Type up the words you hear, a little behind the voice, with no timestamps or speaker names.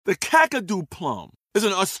The kakadu plum is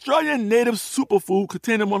an Australian native superfood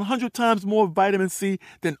containing 100 times more vitamin C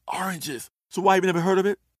than oranges. So why have you never heard of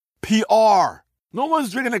it? PR. No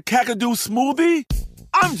one's drinking a kakadu smoothie?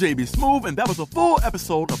 I'm JB Smooth, and that was a full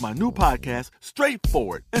episode of my new podcast,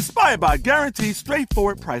 Straightforward, inspired by guaranteed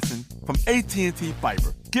straightforward pricing from AT&T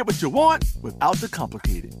Fiber. Get what you want without the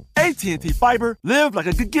complicated. AT&T Fiber, live like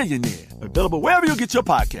a gigillionaire. Available wherever you get your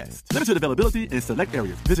podcasts. Limited availability in select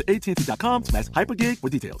areas. Visit AT&T.com/hypergig for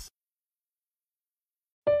details.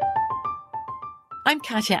 I'm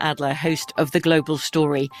Katya Adler, host of The Global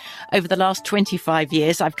Story. Over the last 25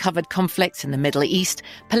 years, I've covered conflicts in the Middle East,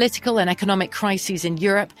 political and economic crises in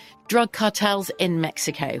Europe, drug cartels in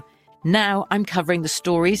Mexico. Now I'm covering the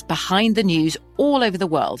stories behind the news all over the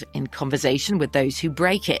world in conversation with those who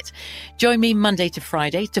break it. Join me Monday to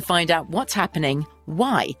Friday to find out what's happening,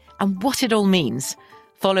 why, and what it all means.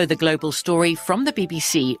 Follow The Global Story from the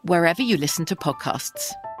BBC wherever you listen to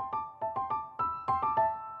podcasts.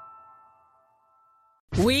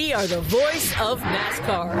 We are the voice of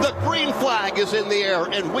NASCAR. The green flag is in the air,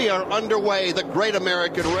 and we are underway. The Great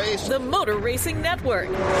American Race. The Motor Racing Network.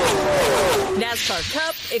 NASCAR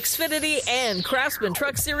Cup, Xfinity, and Craftsman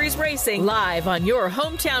Truck Series Racing live on your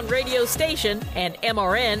hometown radio station and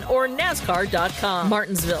MRN or NASCAR.com.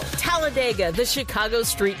 Martinsville, Talladega, the Chicago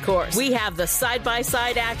Street Course. We have the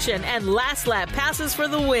side-by-side action and last lap passes for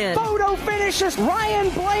the win. Photo finishes, Ryan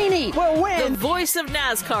Blaney will win. The voice of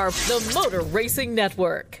NASCAR, the Motor Racing Network.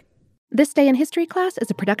 This Day in History Class is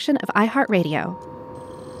a production of iHeartRadio.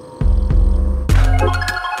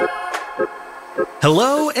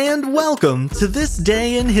 Hello and welcome to This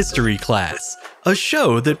Day in History Class, a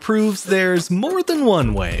show that proves there's more than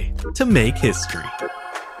one way to make history.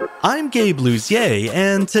 I'm Gabe Luzier,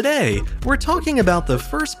 and today we're talking about the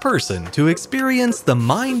first person to experience the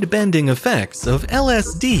mind-bending effects of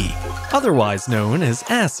LSD, otherwise known as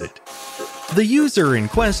acid. The user in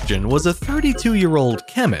question was a 32-year-old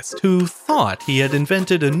chemist who thought he had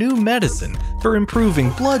invented a new medicine for improving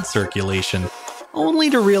blood circulation, only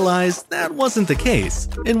to realize that wasn't the case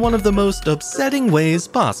in one of the most upsetting ways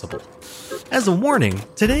possible. As a warning,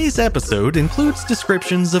 today's episode includes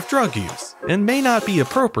descriptions of drug use and may not be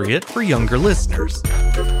appropriate for younger listeners.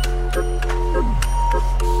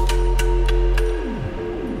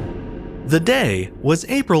 The day was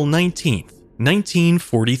April 19th,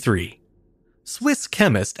 1943. Swiss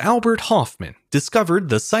chemist Albert Hofmann discovered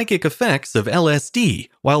the psychic effects of LSD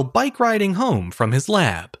while bike riding home from his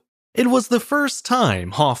lab. It was the first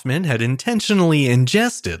time Hofmann had intentionally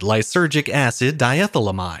ingested lysergic acid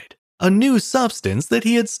diethylamide, a new substance that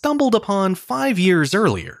he had stumbled upon 5 years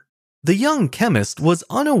earlier. The young chemist was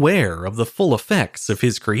unaware of the full effects of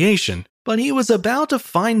his creation, but he was about to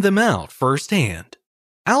find them out firsthand.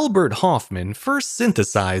 Albert Hofmann first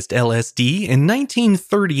synthesized LSD in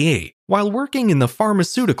 1938 while working in the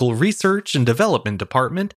Pharmaceutical Research and Development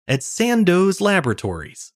Department at Sandoz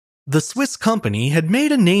Laboratories. The Swiss company had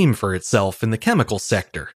made a name for itself in the chemical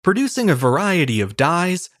sector, producing a variety of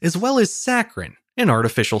dyes as well as saccharin, an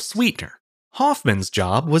artificial sweetener. Hofmann's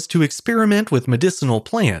job was to experiment with medicinal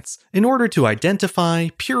plants in order to identify,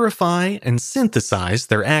 purify, and synthesize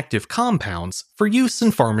their active compounds for use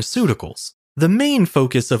in pharmaceuticals. The main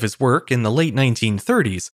focus of his work in the late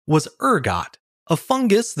 1930s was ergot, a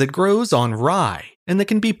fungus that grows on rye and that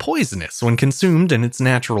can be poisonous when consumed in its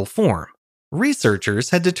natural form. Researchers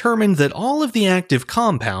had determined that all of the active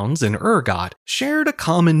compounds in ergot shared a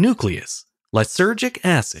common nucleus, lysergic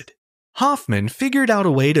acid. Hofmann figured out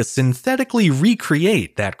a way to synthetically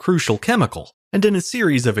recreate that crucial chemical, and in a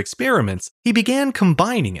series of experiments, he began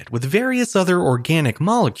combining it with various other organic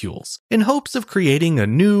molecules in hopes of creating a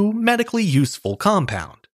new, medically useful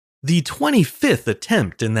compound. The 25th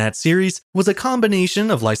attempt in that series was a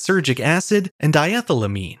combination of lysergic acid and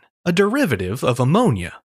diethylamine, a derivative of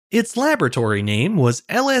ammonia. Its laboratory name was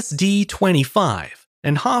LSD-25,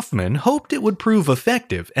 and Hofmann hoped it would prove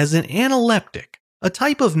effective as an analeptic, a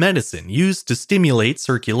type of medicine used to stimulate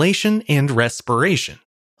circulation and respiration.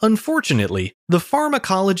 Unfortunately, the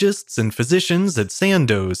pharmacologists and physicians at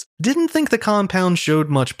Sandoz didn't think the compound showed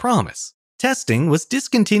much promise. Testing was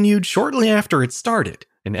discontinued shortly after it started,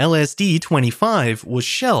 and LSD-25 was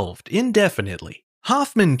shelved indefinitely.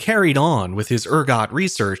 Hofmann carried on with his ergot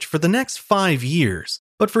research for the next 5 years,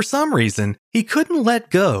 but for some reason, he couldn't let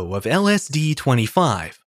go of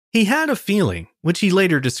LSD-25. He had a feeling, which he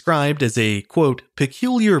later described as a, quote,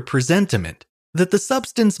 peculiar presentiment, that the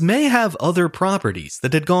substance may have other properties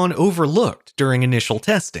that had gone overlooked during initial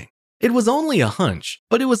testing. It was only a hunch,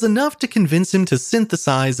 but it was enough to convince him to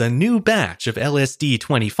synthesize a new batch of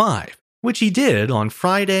LSD-25, which he did on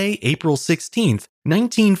Friday, April 16,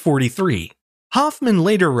 1943. Hoffman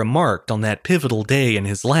later remarked on that pivotal day in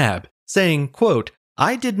his lab, saying, quote,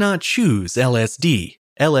 "I did not choose LSD.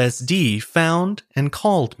 LSD found and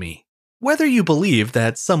called me." Whether you believe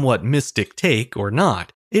that somewhat mystic take or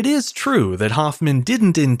not, it is true that Hoffman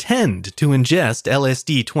didn't intend to ingest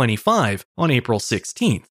LSD-25 on April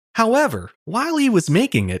 16th. However, while he was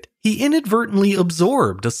making it, he inadvertently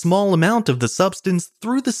absorbed a small amount of the substance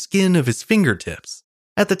through the skin of his fingertips.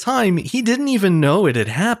 At the time, he didn't even know it had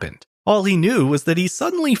happened. All he knew was that he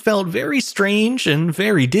suddenly felt very strange and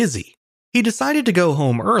very dizzy. He decided to go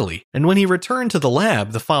home early, and when he returned to the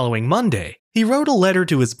lab the following Monday, he wrote a letter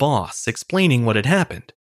to his boss explaining what had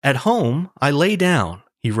happened. "At home, I lay down,"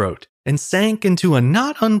 he wrote, "and sank into a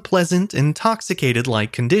not unpleasant,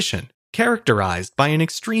 intoxicated-like condition, characterized by an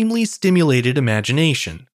extremely stimulated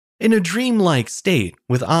imagination. In a dreamlike state,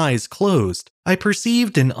 with eyes closed, I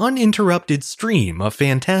perceived an uninterrupted stream of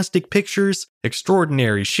fantastic pictures,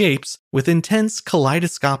 extraordinary shapes, with intense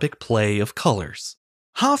kaleidoscopic play of colors."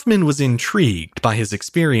 Hoffman was intrigued by his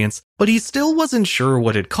experience, but he still wasn't sure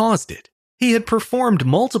what had caused it. He had performed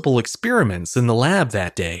multiple experiments in the lab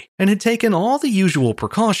that day and had taken all the usual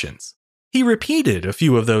precautions. He repeated a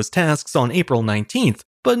few of those tasks on April 19th,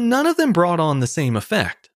 but none of them brought on the same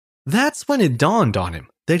effect. That's when it dawned on him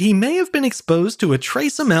that he may have been exposed to a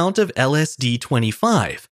trace amount of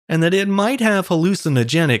LSD-25, and that it might have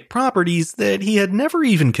hallucinogenic properties that he had never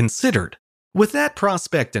even considered. With that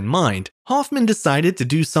prospect in mind, Hoffman decided to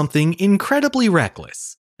do something incredibly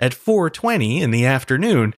reckless. At 4:20 in the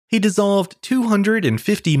afternoon, he dissolved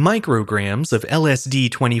 250 micrograms of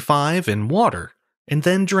LSD-25 in water, and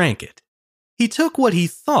then drank it. He took what he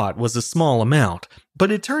thought was a small amount,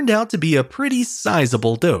 but it turned out to be a pretty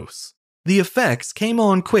sizable dose. The effects came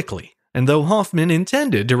on quickly, and though Hoffman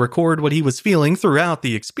intended to record what he was feeling throughout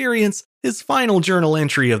the experience, his final journal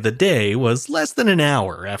entry of the day was less than an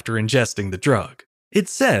hour after ingesting the drug. It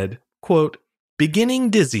said, quote,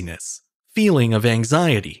 "Beginning dizziness, feeling of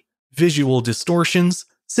anxiety, visual distortions,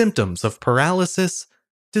 symptoms of paralysis,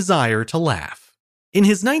 desire to laugh." In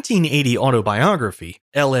his 1980 autobiography,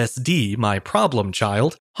 LSD, My Problem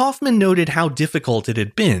Child, Hoffman noted how difficult it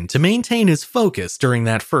had been to maintain his focus during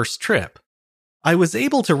that first trip. "I was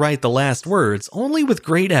able to write the last words only with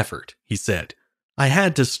great effort," he said. "I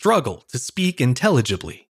had to struggle to speak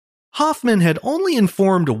intelligibly." Hoffman had only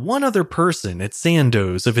informed one other person at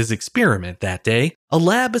Sandoz of his experiment that day, a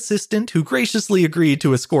lab assistant who graciously agreed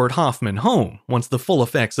to escort Hoffman home once the full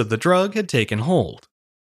effects of the drug had taken hold.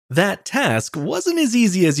 That task wasn't as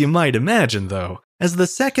easy as you might imagine, though, as the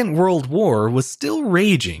Second World War was still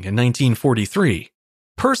raging in 1943.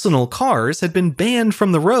 Personal cars had been banned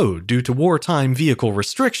from the road due to wartime vehicle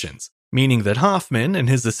restrictions, meaning that Hoffman and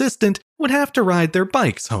his assistant would have to ride their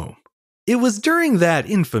bikes home. It was during that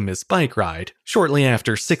infamous bike ride, shortly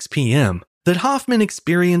after 6 p.m., that Hoffman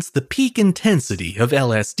experienced the peak intensity of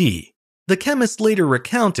LSD. The chemist later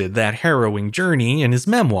recounted that harrowing journey in his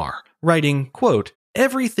memoir, writing, quote,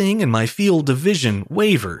 "Everything in my field of vision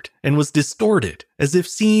wavered and was distorted, as if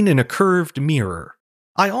seen in a curved mirror.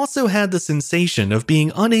 I also had the sensation of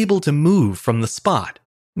being unable to move from the spot.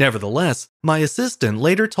 Nevertheless, my assistant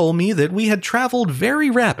later told me that we had traveled very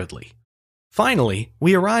rapidly. Finally,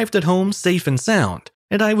 we arrived at home safe and sound,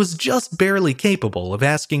 and I was just barely capable of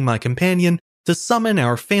asking my companion to summon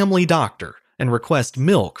our family doctor and request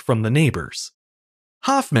milk from the neighbors."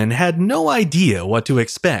 Hoffman had no idea what to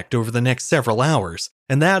expect over the next several hours,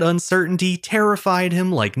 and that uncertainty terrified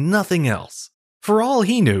him like nothing else. For all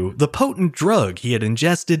he knew, the potent drug he had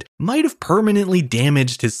ingested might have permanently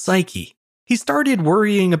damaged his psyche. He started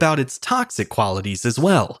worrying about its toxic qualities as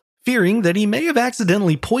well, fearing that he may have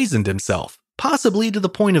accidentally poisoned himself, possibly to the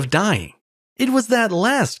point of dying. It was that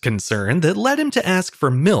last concern that led him to ask for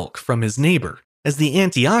milk from his neighbor, as the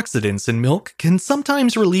antioxidants in milk can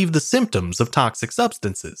sometimes relieve the symptoms of toxic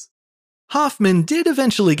substances. Hoffman did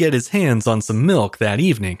eventually get his hands on some milk that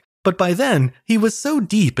evening, but by then he was so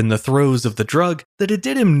deep in the throes of the drug that it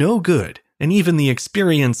did him no good, and even the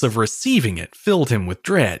experience of receiving it filled him with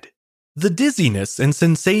dread. "The dizziness and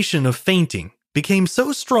sensation of fainting became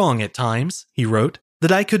so strong at times," he wrote,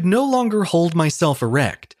 "that I could no longer hold myself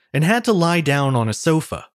erect and had to lie down on a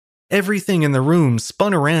sofa. Everything in the room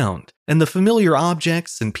spun around, and the familiar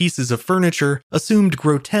objects and pieces of furniture assumed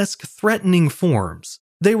grotesque, threatening forms.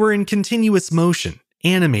 They were in continuous motion,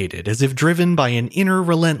 animated as if driven by an inner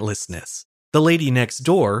relentlessness. The lady next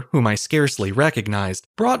door, whom I scarcely recognized,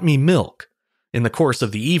 brought me milk. In the course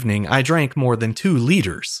of the evening, I drank more than 2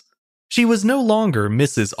 liters. She was no longer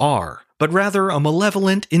Mrs. R., but rather a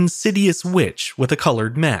malevolent, insidious witch with a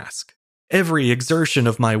colored mask. Every exertion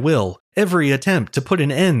of my will, every attempt to put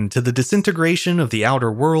an end to the disintegration of the outer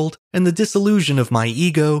world and the disillusion of my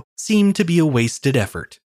ego seemed to be a wasted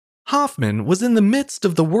effort. Hoffman was in the midst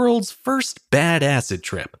of the world's first bad acid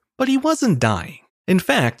trip, but he wasn't dying. In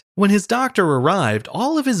fact, when his doctor arrived,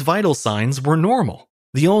 all of his vital signs were normal.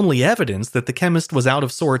 The only evidence that the chemist was out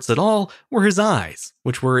of sorts at all were his eyes,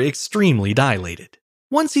 which were extremely dilated.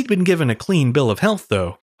 Once he'd been given a clean bill of health,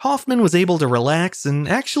 though, Hoffman was able to relax and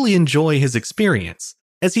actually enjoy his experience.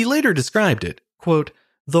 As he later described it, quote,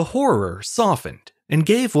 "The horror softened and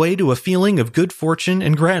gave way to a feeling of good fortune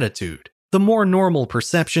and gratitude. The more normal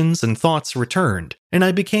perceptions and thoughts returned, and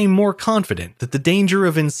I became more confident that the danger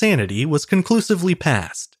of insanity was conclusively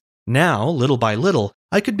past. Now, little by little,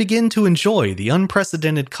 I could begin to enjoy the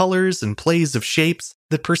unprecedented colors and plays of shapes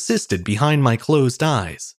that persisted behind my closed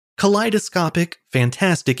eyes. Kaleidoscopic,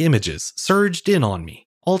 fantastic images surged in on me,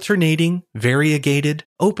 alternating, variegated,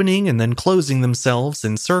 opening and then closing themselves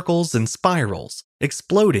in circles and spirals,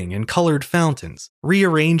 exploding in colored fountains,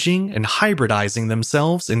 rearranging and hybridizing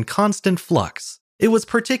themselves in constant flux. It was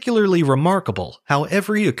particularly remarkable how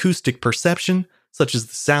every acoustic perception, such as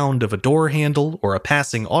the sound of a door handle or a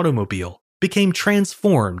passing automobile, became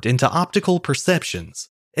transformed into optical perceptions.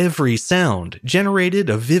 Every sound generated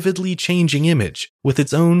a vividly changing image with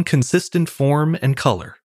its own consistent form and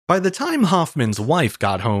color. By the time Hoffman's wife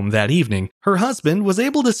got home that evening, her husband was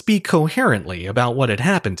able to speak coherently about what had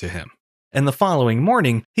happened to him. And the following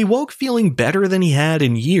morning, he woke feeling better than he had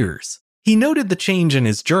in years. He noted the change in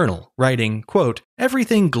his journal, writing, quote,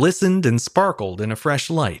 "Everything glistened and sparkled in a fresh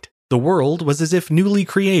light. The world was as if newly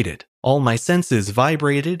created. All my senses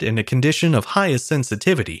vibrated in a condition of highest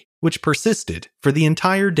sensitivity, which persisted for the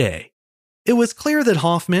entire day." It was clear that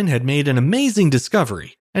Hoffman had made an amazing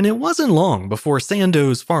discovery, and it wasn't long before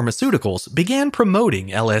Sandoz Pharmaceuticals began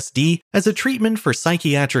promoting LSD as a treatment for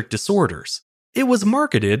psychiatric disorders. It was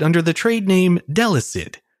marketed under the trade name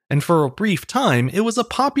Delicid, and for a brief time it was a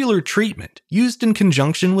popular treatment used in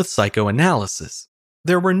conjunction with psychoanalysis.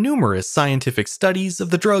 There were numerous scientific studies of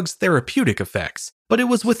the drug's therapeutic effects, but it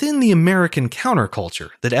was within the American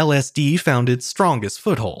counterculture that LSD found its strongest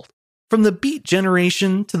foothold. From the Beat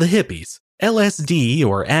Generation to the hippies, LSD,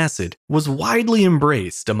 or acid, was widely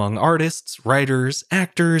embraced among artists, writers,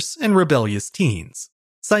 actors, and rebellious teens.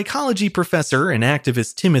 Psychology professor and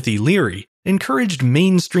activist Timothy Leary encouraged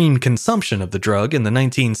mainstream consumption of the drug in the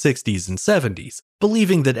 1960s and 70s,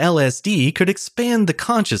 believing that LSD could expand the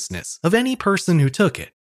consciousness of any person who took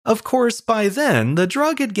it. Of course, by then, the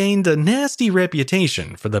drug had gained a nasty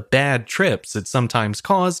reputation for the bad trips it sometimes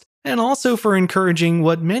caused, and also for encouraging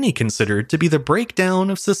what many considered to be the breakdown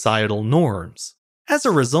of societal norms. As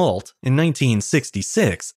a result, in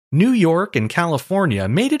 1966, New York and California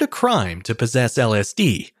made it a crime to possess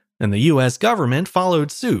LSD, and the US government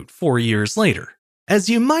followed suit 4 years later. As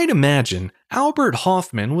you might imagine, Albert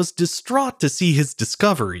Hoffman was distraught to see his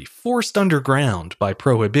discovery forced underground by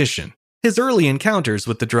prohibition. His early encounters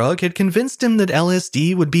with the drug had convinced him that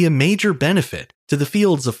LSD would be a major benefit to the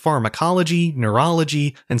fields of pharmacology,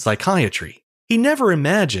 neurology, and psychiatry. He never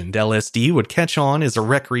imagined LSD would catch on as a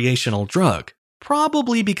recreational drug,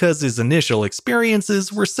 probably because his initial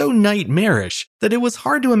experiences were so nightmarish that it was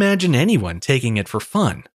hard to imagine anyone taking it for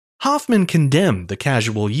fun. Hoffman condemned the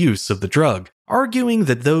casual use of the drug, arguing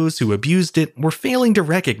that those who abused it were failing to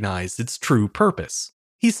recognize its true purpose.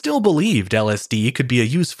 He still believed LSD could be a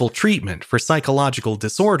useful treatment for psychological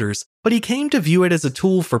disorders, but he came to view it as a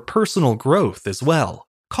tool for personal growth as well,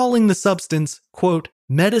 calling the substance, quote,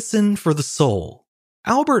 "medicine for the soul."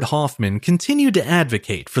 Albert Hoffman continued to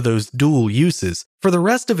advocate for those dual uses for the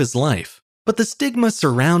rest of his life, but the stigma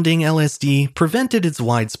surrounding LSD prevented its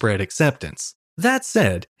widespread acceptance. That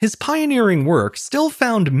said, his pioneering work still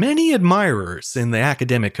found many admirers in the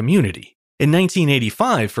academic community. In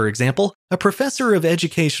 1985, for example, a professor of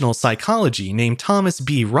educational psychology named Thomas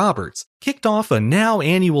B. Roberts kicked off a now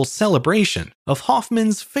annual celebration of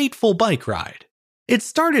Hoffman's fateful bike ride. It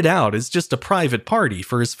started out as just a private party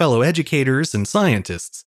for his fellow educators and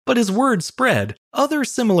scientists, but as word spread, other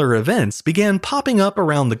similar events began popping up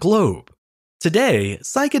around the globe. Today,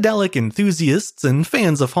 psychedelic enthusiasts and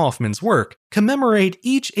fans of Hoffman's work commemorate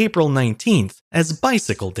each April 19th as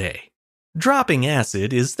Bicycle Day. Dropping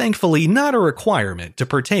acid is thankfully not a requirement to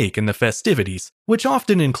partake in the festivities, which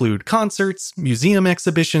often include concerts, museum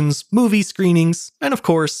exhibitions, movie screenings, and of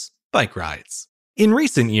course, bike rides. In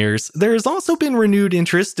recent years, there has also been renewed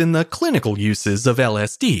interest in the clinical uses of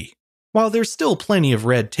LSD. While there's still plenty of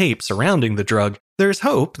red tape surrounding the drug, there's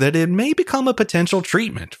hope that it may become a potential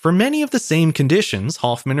treatment for many of the same conditions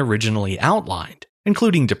Hoffman originally outlined,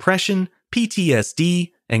 including depression,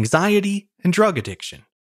 PTSD, anxiety, and drug addiction.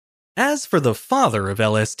 As for the father of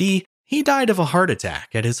LSD, he died of a heart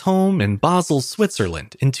attack at his home in Basel,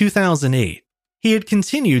 Switzerland in 2008. He had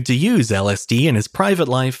continued to use LSD in his private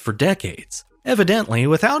life for decades, evidently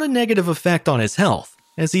without a negative effect on his health,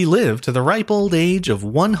 as he lived to the ripe old age of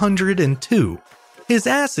 102. His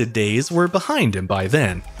acid days were behind him by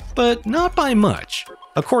then, but not by much.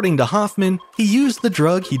 According to Hoffman, he used the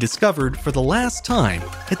drug he discovered for the last time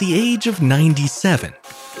at the age of 97.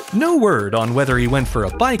 No word on whether he went for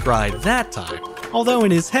a bike ride that time, although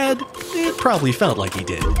in his head, it probably felt like he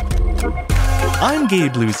did. I'm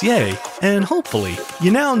Gabe Luzier, and hopefully,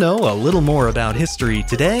 you now know a little more about history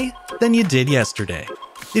today than you did yesterday.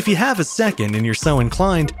 If you have a second and you're so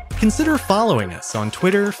inclined, consider following us on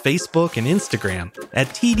Twitter, Facebook, and Instagram at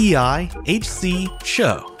TDIHC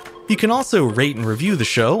Show. You can also rate and review the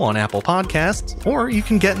show on Apple Podcasts, or you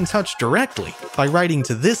can get in touch directly by writing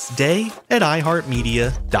to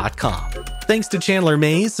thisday@iheartmedia.com. Thanks to Chandler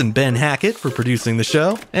Mays and Ben Hackett for producing the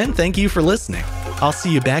show, and thank you for listening. I'll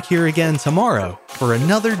see you back here again tomorrow for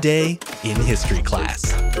another day in history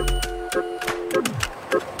class.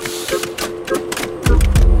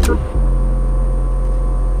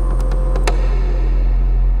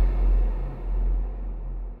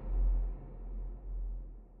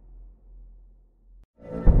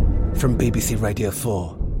 From BBC Radio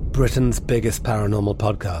 4, Britain's biggest paranormal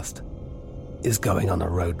podcast is going on a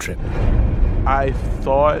road trip. I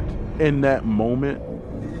thought in that moment,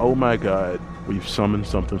 oh my God, we've summoned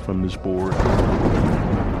something from this board.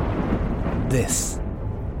 This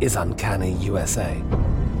is Uncanny USA.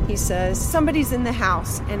 He says, somebody's in the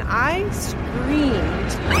house, and I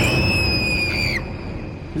screamed.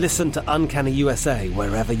 Listen to Uncanny USA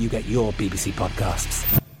wherever you get your BBC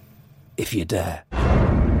podcasts, if you dare.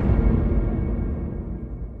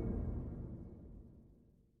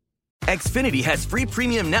 Xfinity has free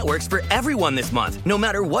premium networks for everyone this month, no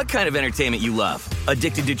matter what kind of entertainment you love.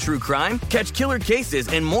 Addicted to true crime? Catch killer cases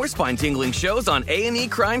and more spine-tingling shows on A&E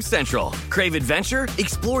Crime Central. Crave adventure?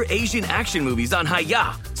 Explore Asian action movies on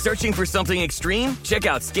Hi-Ya. Searching for something extreme? Check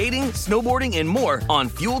out skating, snowboarding, and more on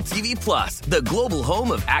Fuel TV Plus, the global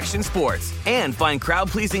home of action sports. And find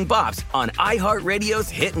crowd-pleasing bops on iHeartRadio's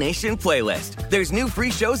Hit Nation playlist. There's new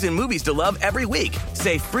free shows and movies to love every week.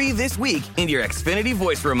 Say free this week in your Xfinity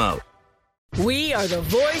voice remote. We are the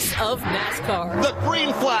voice of NASCAR. The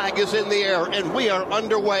green flag is in the air, and we are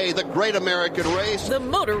underway. The Great American Race. The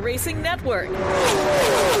Motor Racing Network.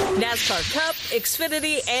 NASCAR Cup,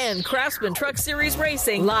 Xfinity, and Craftsman Truck Series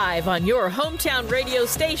Racing live on your hometown radio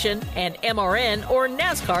station and MRN or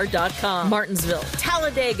NASCAR.com. Martinsville,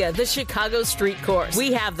 Talladega, the Chicago Street Course.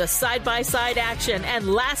 We have the side-by-side action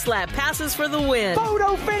and last lap passes for the win.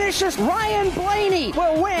 Photo finishes, Ryan Blaney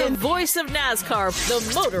will win. The voice of NASCAR,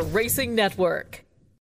 the Motor Racing Network.